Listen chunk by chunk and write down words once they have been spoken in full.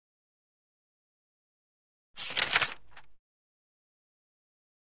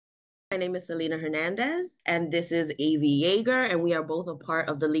My name is Selena Hernandez, and this is Avi Yeager, and we are both a part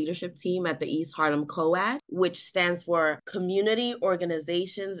of the leadership team at the East Harlem COAD, which stands for Community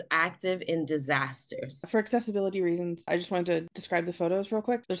Organizations Active in Disasters. For accessibility reasons, I just wanted to describe the photos real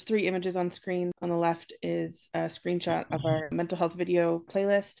quick. There's 3 images on screen. On the left is a screenshot of our mental health video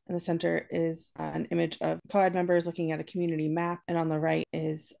playlist. In the center is an image of COAD members looking at a community map. And on the right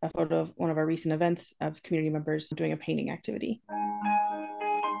is a photo of one of our recent events of community members doing a painting activity.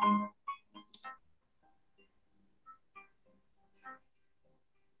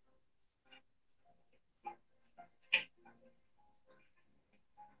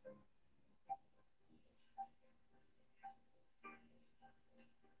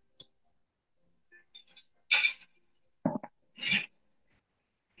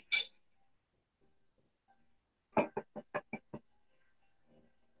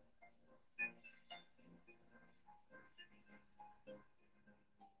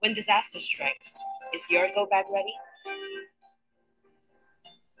 When disaster strikes, is your go bag ready?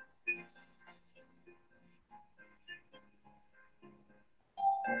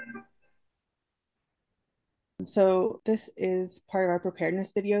 So this is part of our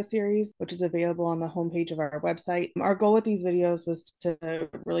preparedness video series, which is available on the homepage of our website. Our goal with these videos was to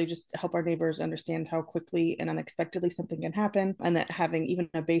really just help our neighbors understand how quickly and unexpectedly something can happen, and that having even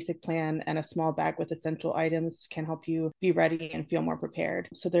a basic plan and a small bag with essential items can help you be ready and feel more prepared.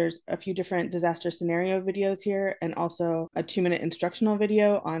 So there's a few different disaster scenario videos here, and also a 2-minute instructional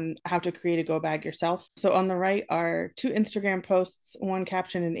video on how to create a go bag yourself. So on the right are 2 Instagram posts, one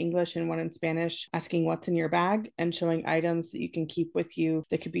captioned in English and one in Spanish, asking what's in your bag and showing items that you can keep with you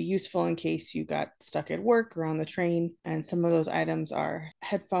that could be useful in case you got stuck at work or on the train. And some of those items are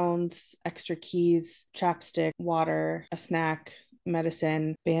headphones, extra keys, chapstick, water, a snack,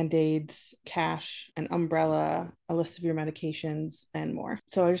 medicine, band-aids, cash, an umbrella, a list of your medications, and more.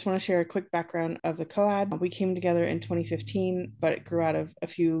 So I just want to share a quick background of the COAD. We came together in 2015, but it grew out of a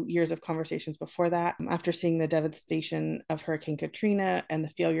few years of conversations before that. After seeing the devastation of Hurricane Katrina and the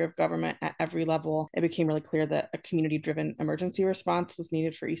failure of government at every level, it became really clear that a community-driven emergency response was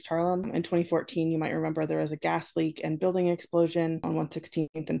needed for East Harlem. In 2014, you might remember there was a gas leak and building explosion on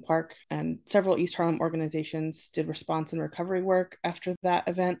 116th and Park, and several East Harlem organizations did response and recovery work after that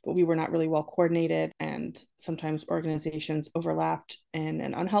event, but we were not really well coordinated, and sometimes organizations overlapped in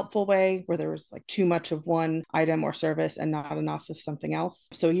an unhelpful way where there was like too much of one item or service and not enough of something else.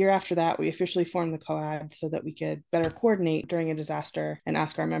 So a year after that, we officially formed the COAD so that we could better coordinate during a disaster and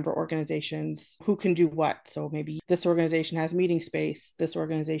ask our member organizations who can do what. So maybe this organization has meeting space, this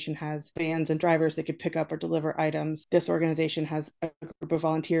organization has vans and drivers that could pick up or deliver items, this organization has a group of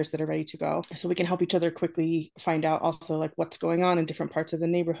volunteers that are ready to go. So we can help each other quickly find out also like what's going on in different parts of the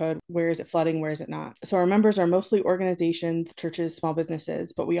neighborhood. Where is it flooding? Where is it not? So our members are mostly organizations, churches, small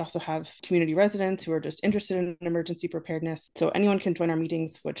businesses, but we also have community residents who are just interested in emergency preparedness. So anyone can join our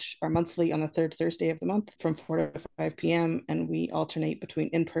meetings, which are monthly on the 3rd Thursday of the month from 4 to 5 p.m. And we alternate between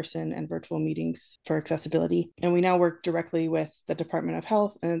in-person and virtual meetings for accessibility. And we now work directly with the Department of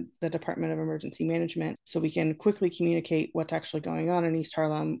Health and the Department of Emergency Management, so we can quickly communicate what's actually going on in East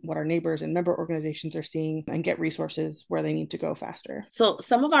Harlem, what our neighbors and member organizations are seeing, and get resources where they need to go faster. So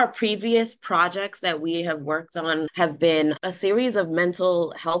some of our previous projects that we have worked on have been a series of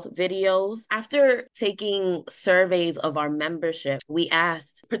mental health videos. After taking surveys of our membership, we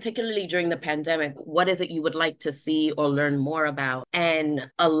asked, particularly during the pandemic, what is it you would like to see or learn more about? And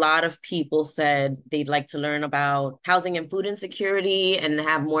a lot of people said they'd like to learn about housing and food insecurity and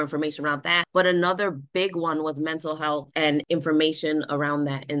have more information around that. But another big one was mental health and information around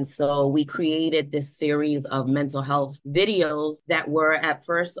that. And so we created this series of mental health videos that were at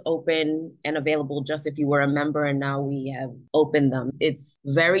first open and available just if you were a member, and now we have opened them. It's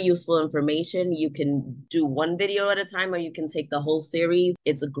very useful information. You can do one video at a time, or you can take the whole series.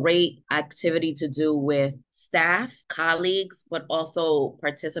 It's a great activity to do with staff, colleagues, but also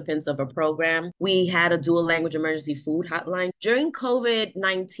participants of a program. We had a dual language emergency food hotline. During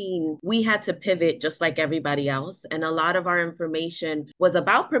COVID-19, we had to pivot just like everybody else. And a lot of our information was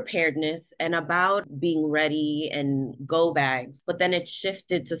about preparedness and about being ready and go bags. But then it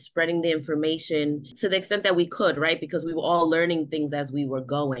shifted to spreading the information to the extent that we could, right? Because we were all learning things as we were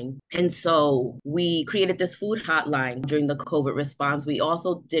going. And so we created this food hotline during the COVID response. We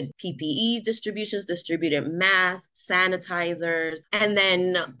also did PPE distributions, distributed masks, sanitizers. And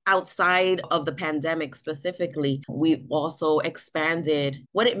then outside of the pandemic specifically, we've also expanded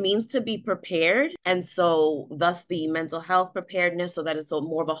what it means to be prepared. And so thus the mental health preparedness, so that it's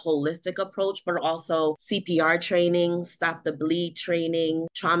more of a holistic approach, but also CPR training, stop the bleed training,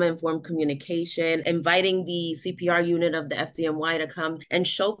 trauma-informed communication, inviting the CPR unit of the FDNY to come and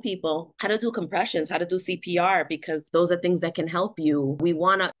show people how to do compressions, how to do CPR, because those are things that can help you. We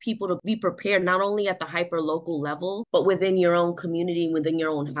want people to be prepared not only at the hyper local level, but within your own community, within your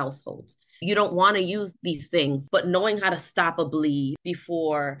own household. You don't want to use these things, but knowing how to stop a bleed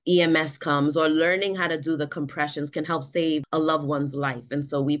before EMS comes or learning how to do the compressions can help save a loved one's life. And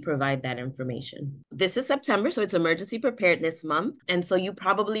so we provide that information. This is September, so it's Emergency Preparedness Month. And so you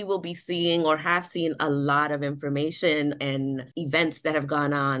probably will be seeing or have seen a lot of information and events that have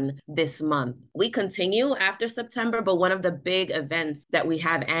gone on this month. We continue after September, but one of the big events that we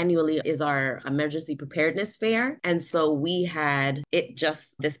have annually is our Emergency Preparedness Fair. And so we had it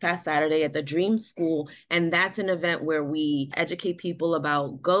just this past Saturday at the Dream School. And that's an event where we educate people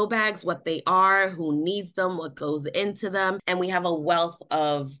about go bags, what they are, who needs them, what goes into them. And we have a wealth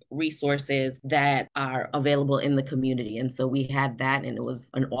of resources that are available in the community. And so we had that, and it was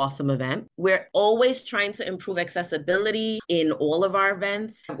an awesome event. We're always trying to improve accessibility in all of our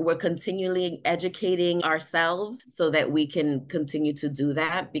events. We're continually educating ourselves so that we can continue to do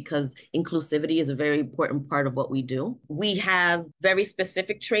that, because inclusivity is a very important part of what we do. We have very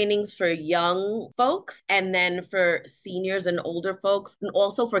specific trainings for young folks, and then for seniors and older folks, and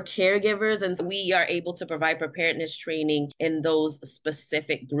also for caregivers. And we are able to provide preparedness training in those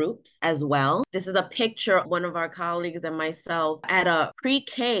specific groups as well. This is a picture of one of our colleagues and myself at a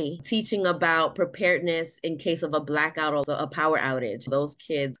pre-K teaching about preparedness in case of a blackout or a power outage. Those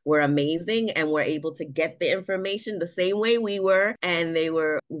kids were amazing and were able to get the information the same way we were, and they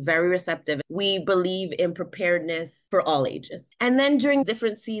were very receptive. We believe in preparedness for all ages. And then during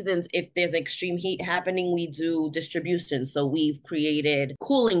different seasons, if there's extreme heat happening, we do distribution. So we've created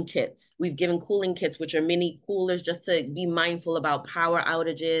cooling kits. We've given cooling kits, which are mini coolers, just to be mindful about power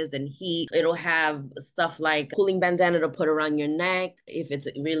outages and heat. It'll have stuff like cooling bandana to put around your neck if it's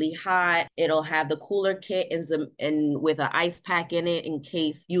really hot. It'll have the cooler kit and with an ice pack in it in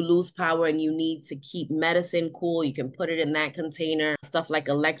case you lose power and you need to keep medicine cool. You can put it in that container. Stuff like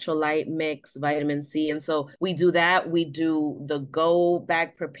electrolyte mix, vitamin C. And so we do that. We do the go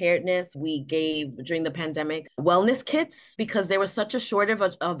bag preparedness. We gave during the pandemic wellness kits because there was such a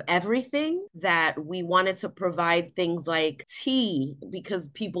shortage of everything that we wanted to provide things like tea because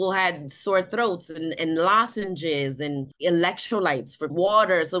people had sore throats and lozenges and electrolytes for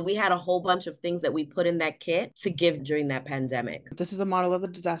water. So we had a whole bunch of things that we put in that kit to give during that pandemic. This is a model of the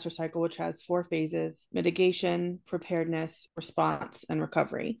disaster cycle, which has 4 phases: mitigation, preparedness, response, and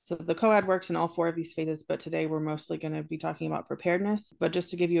recovery. So the COAD works in all 4 of these phases, but today we're mostly going to be talking about preparedness. But just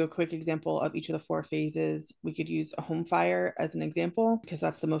to give you a quick example of each of the 4 phases, we could use a home fire as an example because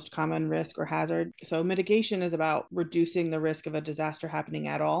that's the most common risk or hazard. So mitigation is about reducing the risk of a disaster happening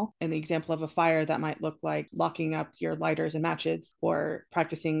at all. In the example of a fire, that might look like locking up your lighters and matches or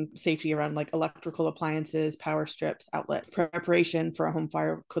practicing safety around like electrical appliances, power strips, outlet. Preparation for a home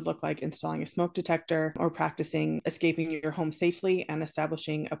fire could look like installing a smoke detector or practicing escaping your home safely and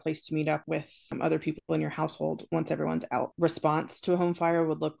establishing a place to meet up with other people in your household once everyone's out. Response to a home fire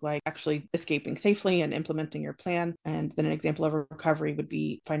would look like actually escaping safely and implementing your plan. And then an example of a recovery would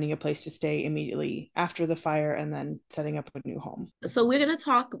be finding a place to stay immediately after the fire and then setting up a new home. So we're going to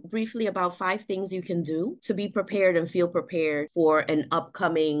talk briefly about 5 things you can do to be prepared and feel prepared for an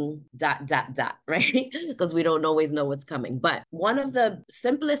upcoming ... right? Because we don't always know what's coming. But one of the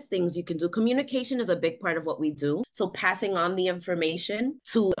simplest things you can do, communication is a big part of what we do. So passing on the information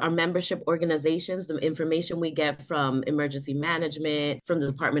to our membership organizations, the information we get from emergency management, from the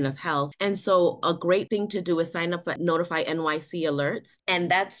Department of Health. And so a great thing to do is sign up for Notify NYC alerts. And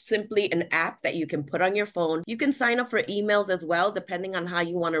that's simply an app that you can put on your phone. You can sign up for emails as well, depending on how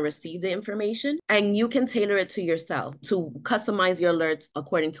you want to receive the information. And you can tailor it to yourself to customize your alerts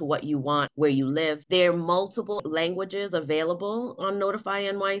according to what you want, where you live. There are multiple languages available on Notify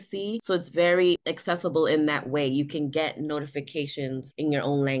NYC. So it's very accessible in that way. You can get notifications in your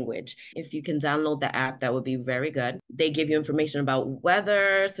own language. If you can download the app, that would be very good. They give you information about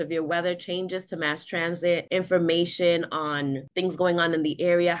weather, severe weather changes to mass transit, information on things going on in the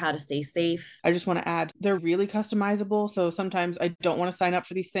area, how to stay safe. I just want to add, they're really customizable. So sometimes I don't want to sign up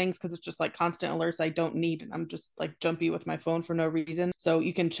for these things because it's just like constant alerts I don't need. And I'm just like jumpy with my phone for no reason. So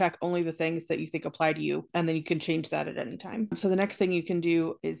you can check only the things that you think apply to you, and then you can change that at any time. So the next thing you can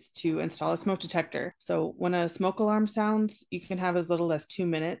do is to install a smoke detector. So when a smoke alarm sounds, you can have as little as 2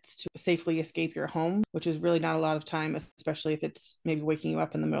 minutes to safely escape your home, which is really not a lot of time, especially if it's maybe waking you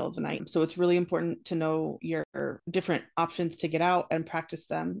up in the middle of the night. So it's really important to know your different options to get out and practice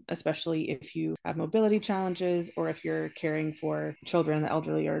them, especially if you have mobility challenges or if you're caring for children, the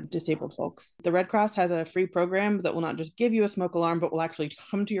elderly, or disabled folks. The Red Cross has a free program that will not just give you a smoke alarm, but will actually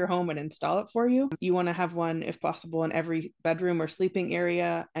come to your home and install it for you. You want to have one, if possible, in every bedroom or sleeping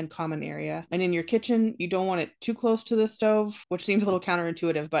area and common area. And in your kitchen, you don't want it too close to the stove, which seems a little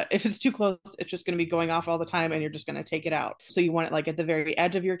counterintuitive, but if it's too close, it's just going to be going off all the time and you're just going to take it out. So you want it like at the very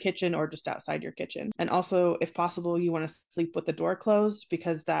edge of your kitchen or just outside your kitchen. And also, if possible, you want to sleep with the door closed,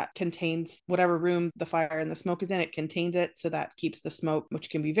 because that contains whatever room the fire and the smoke is in, it contains it. So that keeps the smoke, which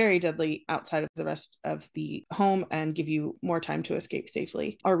can be very deadly, outside of the rest of the home and give you more time to escape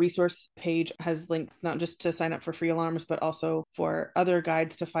safely. Our resource page has links not just to sign up for free alarms, but also for other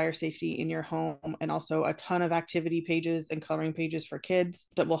guides to fire safety in your home, and also a ton of activity pages and coloring pages for kids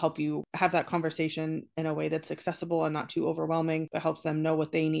that will help you have that conversation in a way that's accessible and not too overwhelming, but helps them know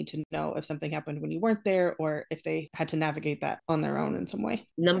what they need to know if something happened when you weren't there, or if they had to navigate that on their own in some way.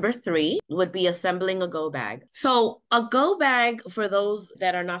 Number 3 would be assembling a go bag. So a go bag, for those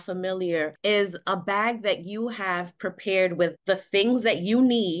that are not familiar, is a bag that you have prepared with the things that you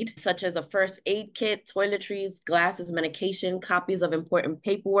need, such as a first aid kit, toiletries, glasses, medication, copies of important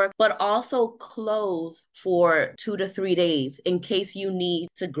paperwork, but also clothes for 2 to 3 days in case you need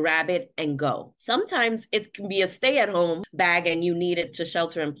to grab it and go. Sometimes it can be a stay-at-home bag and you need it to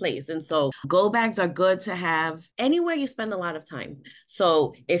shelter in place. And so go bags are good to have anywhere you spend a lot of time.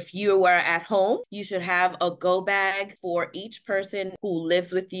 So if you are at home, you should have a go bag for each person who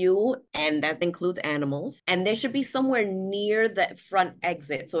lives with you, and that includes animals. And there should be somewhere near the front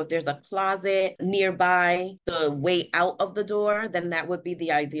exit. So if there's a closet nearby the way out of the door, then that would be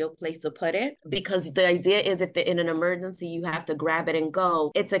the ideal place to put it. Because the idea is, if in an emergency you have to grab it and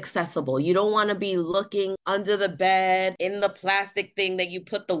go, it's accessible. You don't want to be looking under the bed in the plastic thing that you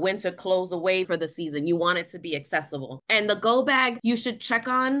put the winter clothes away for the season. You want it to be accessible. And the go bag, you should check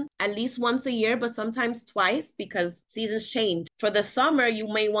on at least once a year, but sometimes twice, because seasons change. For the summer, you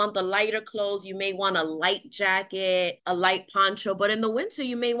may want the lighter clothes. You may want a light jacket, a light poncho, but in the winter,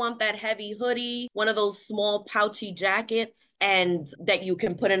 you may want that heavy hoodie, one of those small pouchy jackets, and that you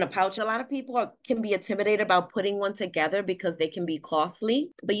can put in a pouch. A lot of people can be intimidated about putting one together because they can be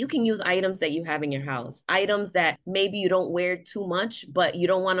costly, but you can use items that you have in your house, items that maybe you don't wear too much, but you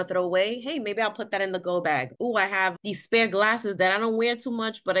don't want to throw away. Hey, maybe I'll put that in the go bag. Oh, I have these spare glasses that I don't wear too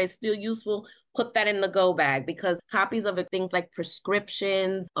much, but it's still useful. Put that in the go bag, because copies of things like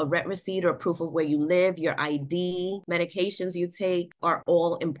prescriptions, a rent receipt or proof of where you live, your ID, medications you take are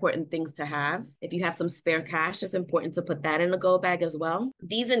all important things to have. If you have some spare cash, it's important to put that in the go bag as well.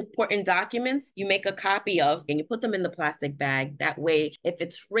 These important documents you make a copy of and you put them in the plastic bag. That way, if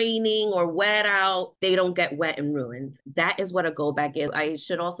it's raining or wet out, they don't get wet and ruined. That is what a go bag is. I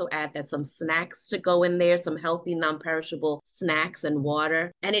should also add that some snacks should go in there, some healthy, non-perishable snacks and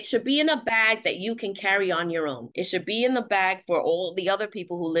water. And it should be in a bag that you can carry on your own. It should be in the bag for all the other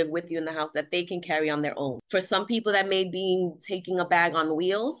people who live with you in the house, that they can carry on their own. For some people, that may be taking a bag on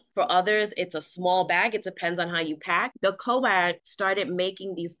wheels. For others, it's a small bag. It depends on how you pack. The COAD started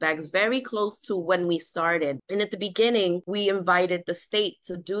making these bags very close to when we started. And at the beginning, we invited the state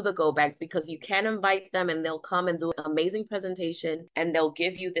to do the go bags, because you can invite them and they'll come and do an amazing presentation and they'll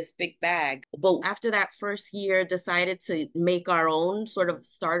give you this big bag. But after that first year, decided to make our own sort of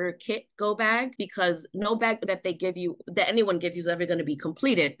starter kit go bag, because no bag that they give you, that anyone gives you, is ever going to be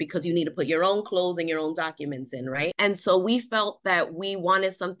completed, because you need to put your own clothes and your own documents in, right? And so we felt that we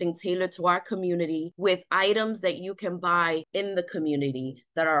wanted something tailored to our community, with items that you can buy in the community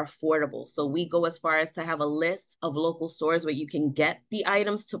that are affordable. So we go as far as to have a list of local stores where you can get the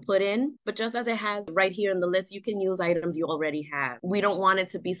items to put in, but just as it has right here in the list, you can use items you already have. We don't want it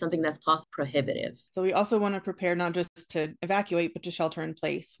to be something that's cost prohibitive. So we also want to prepare not just to evacuate, but to shelter in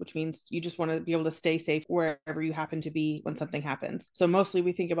place, which means you just want to be able to stay safe wherever you happen to be when something happens. So mostly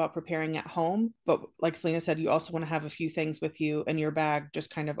we think about preparing at home, but like Selena said, you also want to have a few things with you in your bag just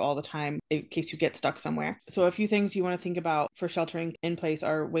kind of all the time in case you get stuck somewhere. So a few things you want to think about for sheltering in place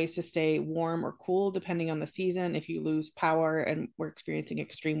are ways to stay warm or cool depending on the season. If you lose power and we're experiencing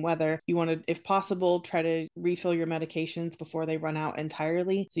extreme weather, you want to, if possible, try to refill your medications before they run out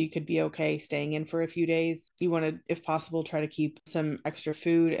entirely, so you could be okay okay staying in for a few days. You want to, if possible, try to keep some extra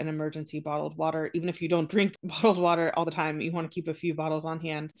food and emergency bottled water. Even if you don't drink bottled water all the time, you want to keep a few bottles on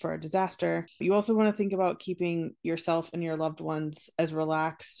hand for a disaster. You also want to think about keeping yourself and your loved ones as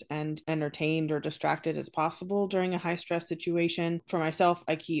relaxed and entertained or distracted as possible during a high stress situation. For myself,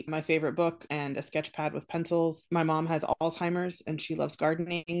 I keep my favorite book and a sketch pad with pencils. My mom has Alzheimer's and she loves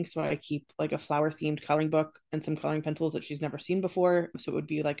gardening, so I keep like a flower themed coloring book and some coloring pencils that she's never seen before, so it would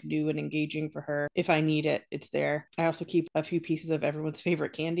be like new and engaging for her. If I need it, it's there. I also keep a few pieces of everyone's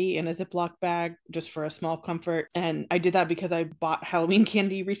favorite candy in a Ziploc bag just for a small comfort. And I did that because I bought Halloween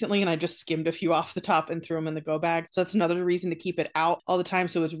candy recently and I just skimmed a few off the top and threw them in the go bag. So that's another reason to keep it out all the time.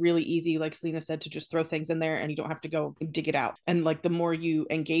 So it's really easy, like Selena said, to just throw things in there and you don't have to go dig it out. And like the more you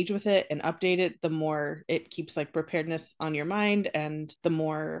engage with it and update it, the more it keeps like preparedness on your mind and the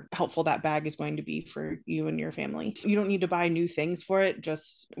more helpful that bag is going to be for you and your family. You don't need to buy new things for it.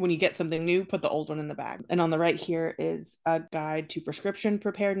 Just when you get something new, put the old one in the bag. And on the right here is a guide to prescription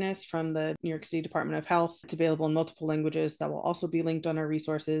preparedness from the New York City Department of Health. It's available in multiple languages. That will also be linked on our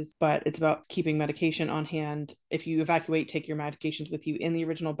resources, but it's about keeping medication on hand. If you evacuate, take your medications with you in the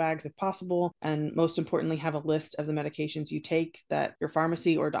original bags if possible. And most importantly, have a list of the medications you take that your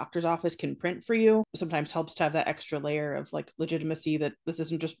pharmacy or doctor's office can print for you. Sometimes helps to have that extra layer of like legitimacy that this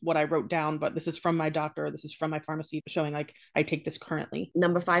isn't just what I wrote down, but this is from my doctor, or this is from my pharmacy, showing like I take this currently.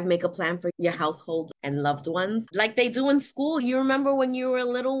 Number 5, make a plan for your household and loved ones like they do in school. You remember when you were a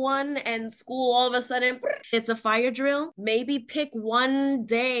little one and school all of a sudden it's a fire drill? Maybe pick one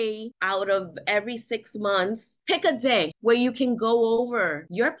day out of every 6 months. Pick a day where you can go over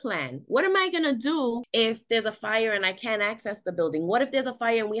your plan. What am I going to do if there's a fire and I can't access the building? What if there's a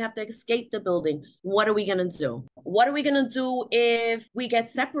fire and we have to escape the building? What are we going to do? What are we going to do if we get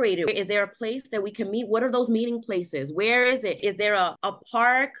separated? Is there a place that we can meet? What are those meeting places? Where is it? Is there a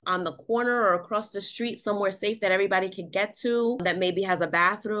park on the corner or across the street somewhere safe that everybody can get to that maybe has a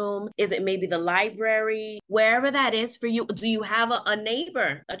bathroom? Is it maybe the library? Wherever that is for you, do you have a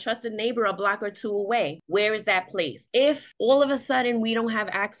neighbor, a trusted neighbor a block or two away? Where is that place? If all of a sudden we don't have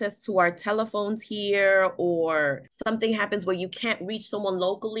access to our telephones here or something happens where you can't reach someone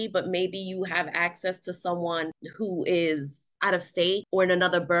locally, but maybe you have access to someone who is out of state or in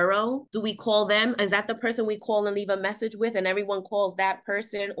another borough, do we call them? Is that the person we call and leave a message with and everyone calls that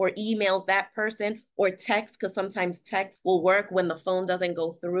person or emails that person or text, because sometimes text will work when the phone doesn't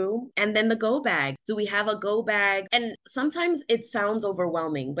go through? And then the go bag. Do we have a go bag? And sometimes it sounds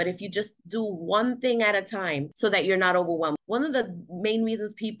overwhelming, but if you just do one thing at a time so that you're not overwhelmed. One of the main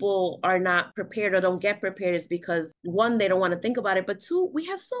reasons people are not prepared or don't get prepared is because, one, they don't want to think about it, but two, we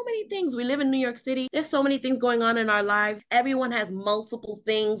have so many things. We live in New York City. There's so many things going on in our lives. Everyone has multiple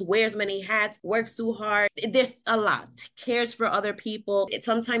things, wears many hats, works too hard. There's a lot, cares for other people. It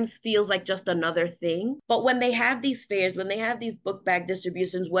sometimes feels like just another thing. But when they have these fairs, when they have these book bag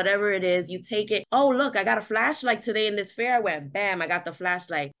distributions, whatever it is, you take it. Oh, look, I got a flashlight today in this fair. I went, bam, I got the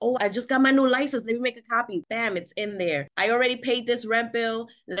flashlight. Oh, I just got my new license. Let me make a copy. Bam, it's in there. I already paid this rent bill.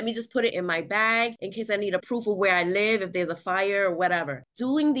 Let me just put it in my bag in case I need a proof of where I live, if there's a fire or whatever.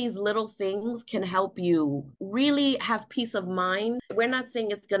 Doing these little things can help you really have peace of mind. We're not saying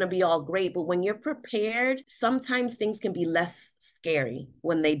it's going to be all great, but when you're prepared, sometimes things can be less scary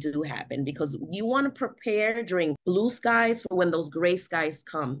when they do happen, because you want to prepare during blue skies for when those gray skies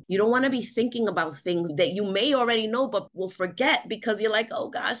come. You don't want to be thinking about things that you may already know, but will forget because you're like, oh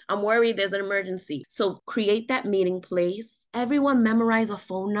gosh, I'm worried there's an emergency. So create that meeting place. Everyone memorize a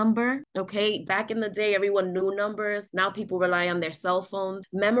phone number. Okay. Back in the day, everyone knew numbers. Now people rely on their cell phones.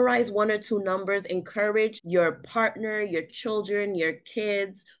 Memorize 1 or 2 numbers. Encourage your partner, your children, your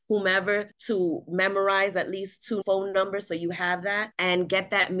kids, whomever, to memorize at least 2 phone numbers so you have that, and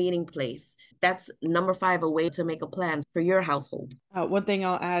get that meeting place. That's number 5, a way to make a plan for your household. One thing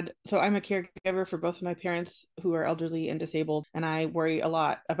I'll add, so I'm a caregiver for both of my parents who are elderly and disabled, and I worry a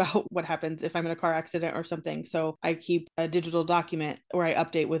lot about what happens if I'm in a car accident or something. So I keep a digital document where I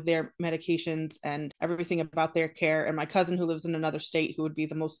update with their medications and everything about their care. And my cousin who lives in another state, who would be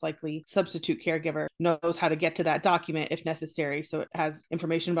the most likely substitute caregiver, knows how to get to that document if necessary. So it has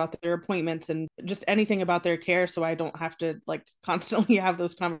information about their appointments and just anything about their care. So I don't have to like constantly have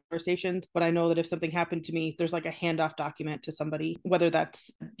those conversations. But I know that if something happened to me, there's like a handoff document to somebody, whether that's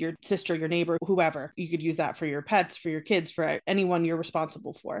your sister, your neighbor, whoever. You could use that for your pets, for your kids, for anyone you're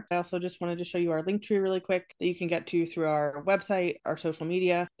responsible for. I also just wanted to show you our link tree really quick that you can get to through our website, our social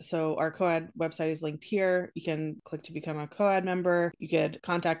media. So our COAD website is linked here. You can click to become a COAD member. You could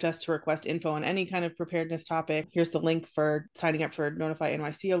contact us to request info on any kind of preparedness topic. Here's the link for signing up for Notify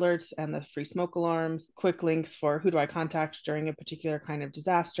NYC alerts and the free smoke alarms, quick links for who do I contact during a particular kind of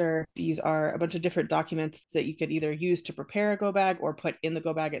disaster. These are a bunch of different documents that you could either use to prepare a go bag or put in the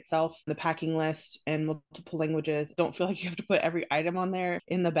go bag itself, the packing list in multiple languages. Don't feel like you have to put every item on there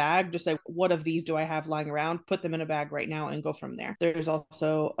in the bag. Just like, what of these do I have lying around? Put them in a bag right now and go from there. There's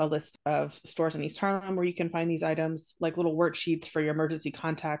also a list of stores in East Harlem where you can find these items, like little worksheets for your emergency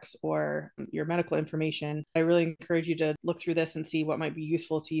contacts or your medical information. I really encourage you to look through this and see what might be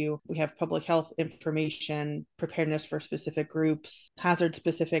useful to you. We have public health information, preparedness for specific groups, hazard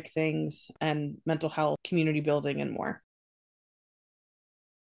specific things, and mental health, community building, and more.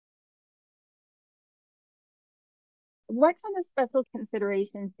 What kind of special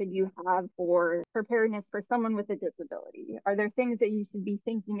considerations should you have for preparedness for someone with a disability? Are there things that you should be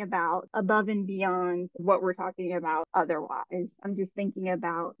thinking about above and beyond what we're talking about otherwise? I'm just thinking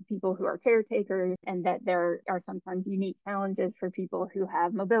about people who are caretakers and that there are sometimes unique challenges for people who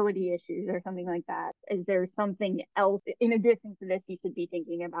have mobility issues or something like that. Is there something else in addition to this you should be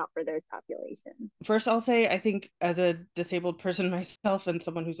thinking about for those populations? First, I'll say, I think as a disabled person myself and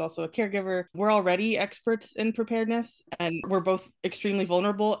someone who's also a caregiver, we're already experts in preparedness. And we're both extremely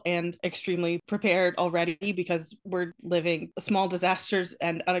vulnerable and extremely prepared already because we're living small disasters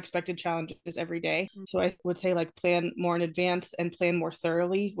and unexpected challenges every day. So I would say, like, plan more in advance and plan more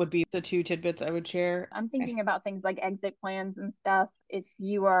thoroughly would be the two tidbits I would share. I'm thinking about things like exit plans and stuff. If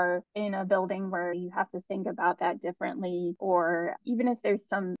you are in a building where you have to think about that differently, or even if there's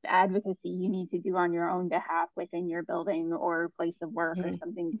some advocacy you need to do on your own behalf within your building or place of work or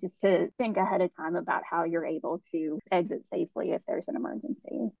something, just to think ahead of time about how you're able to exit safely if there's an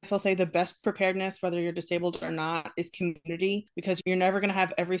emergency. So I'll say the best preparedness, whether you're disabled or not, is community, because you're never going to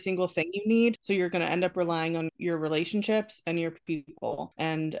have every single thing you need. So you're going to end up relying on your relationships and your people.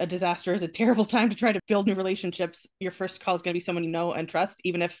 And a disaster is a terrible time to try to build new relationships. Your first call is going to be someone you know and trust,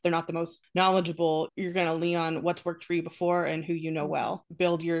 even if they're not the most knowledgeable. You're going to lean on what's worked for you before and who you know well.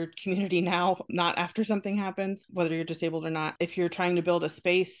 Build your community now, not after something happens, whether you're disabled or not. If you're trying to build a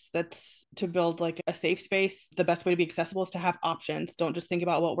space that's to build like a safe space, the best way to be accessible is to have options. Don't just think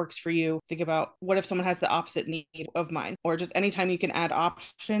about what works for you. Think about, what if someone has the opposite need of mine? Or just anytime you can add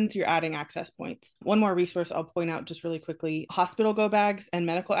options, you're adding access points. One more resource I'll point out just really quickly: hospital go bags and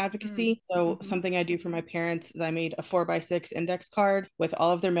medical advocacy. So something I do for my parents is I made a 4x6 index card with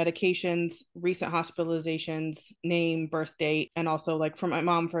all of their medications, recent hospitalizations, name, birth date, and also, like, for my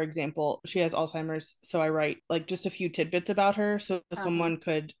mom, for example, she has Alzheimer's. So I write like just a few tidbits about her so someone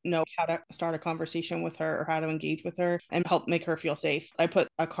could know how to start a conversation with her or how to engage with her and help make her feel safe. I put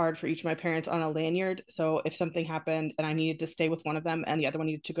a card for each of my parents on a lanyard. So if something happened and I needed to stay with one of them and the other one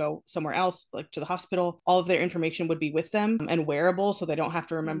needed to go somewhere else, like to the hospital, all of their information would be with them and wearable, so they don't have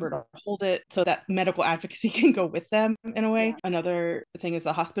to remember to hold it, so that medical advocacy can go with them in a way. Yeah. Another thing is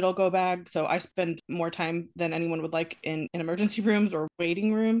the hospital go bag. So I spend more time than anyone would like in emergency rooms or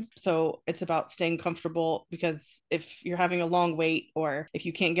waiting rooms. So it's about staying comfortable, because if you're having a long wait or if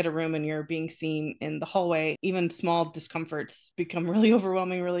you can't get a room and you're being seen in the hallway, even small discomforts become really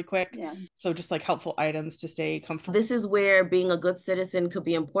overwhelming really quick. Yeah. So just like helpful items to stay comfortable. This is where being a good citizen could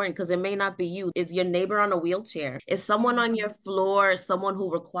be important, because it may not be you. Is your neighbor on a wheelchair? Is someone on your floor someone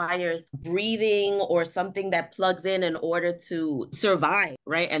who requires breathing or something that plugs in order to survive,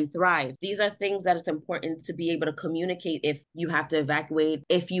 right, and thrive? These are things that it's important to be able to communicate if you have to evacuate,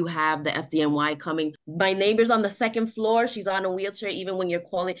 if you have the FDNY coming. My neighbor's on the second floor. She's on a wheelchair, even when you're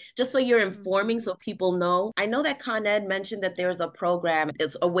calling, just so you're informing so people know. I know that Con Ed mentioned that there's a program.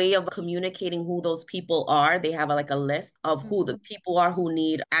 It's a way of communicating who those people are. They have like a list of who the people are who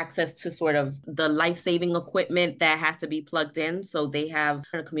need access to sort of the life-saving equipment that has to be plugged in. So they have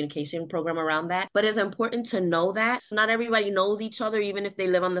a communication program around that. But it's important to know that not everybody knows each other, even if they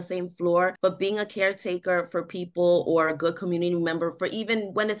live on the same floor. But being a caretaker for people or a good community member for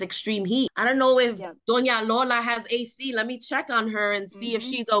even when it's extreme heat. I don't know if Doña Lola has AC. Let me check on her and see if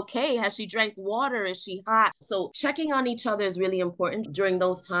she's okay. Has she drank water? Is she hot? So checking on each other is really important during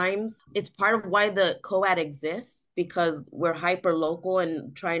those times. It's part of why the COAD exists, because we're hyper local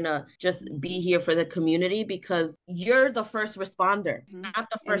and trying to just be here for the community, because you're the first responder, not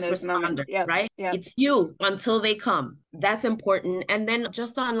the first responder, right? It's you until they come. That's important. And then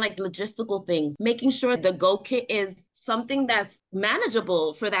just on like logistical things, making sure the go kit is something that's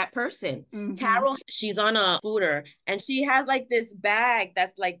manageable for that person. Carol, she's on a scooter and she has like this bag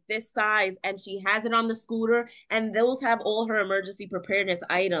that's like this size and she has it on the scooter, and those have all her emergency preparedness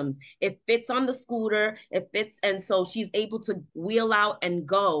items. It fits on the scooter, it fits, and so she's able to wheel out and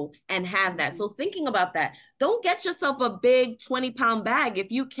go and have that. So thinking about that, don't get yourself a big 20-pound bag if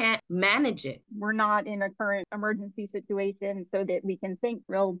you can't manage it. We're not in a current emergency situation, so that we can think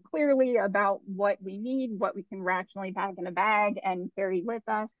real clearly about what we need, what we can rationally pack in a bag and carry with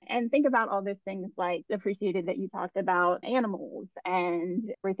us, and think about all those things. Like, appreciated that you talked about animals,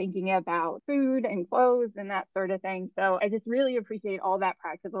 and we're thinking about food and clothes and that sort of thing. So I just really appreciate all that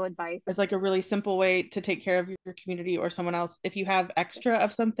practical advice. It's like a really simple way to take care of your community or someone else. If you have extra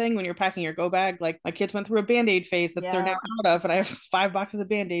of something when you're packing your go bag, like my kids went through a Band-Aid phase that they're now out of, and I have 5 boxes of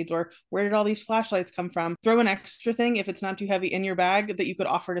Band-Aids, or where did all these flashlights come from? Throw an extra thing if it's not too heavy in your bag that you could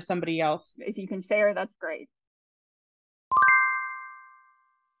offer to somebody else. If you can share, that's great.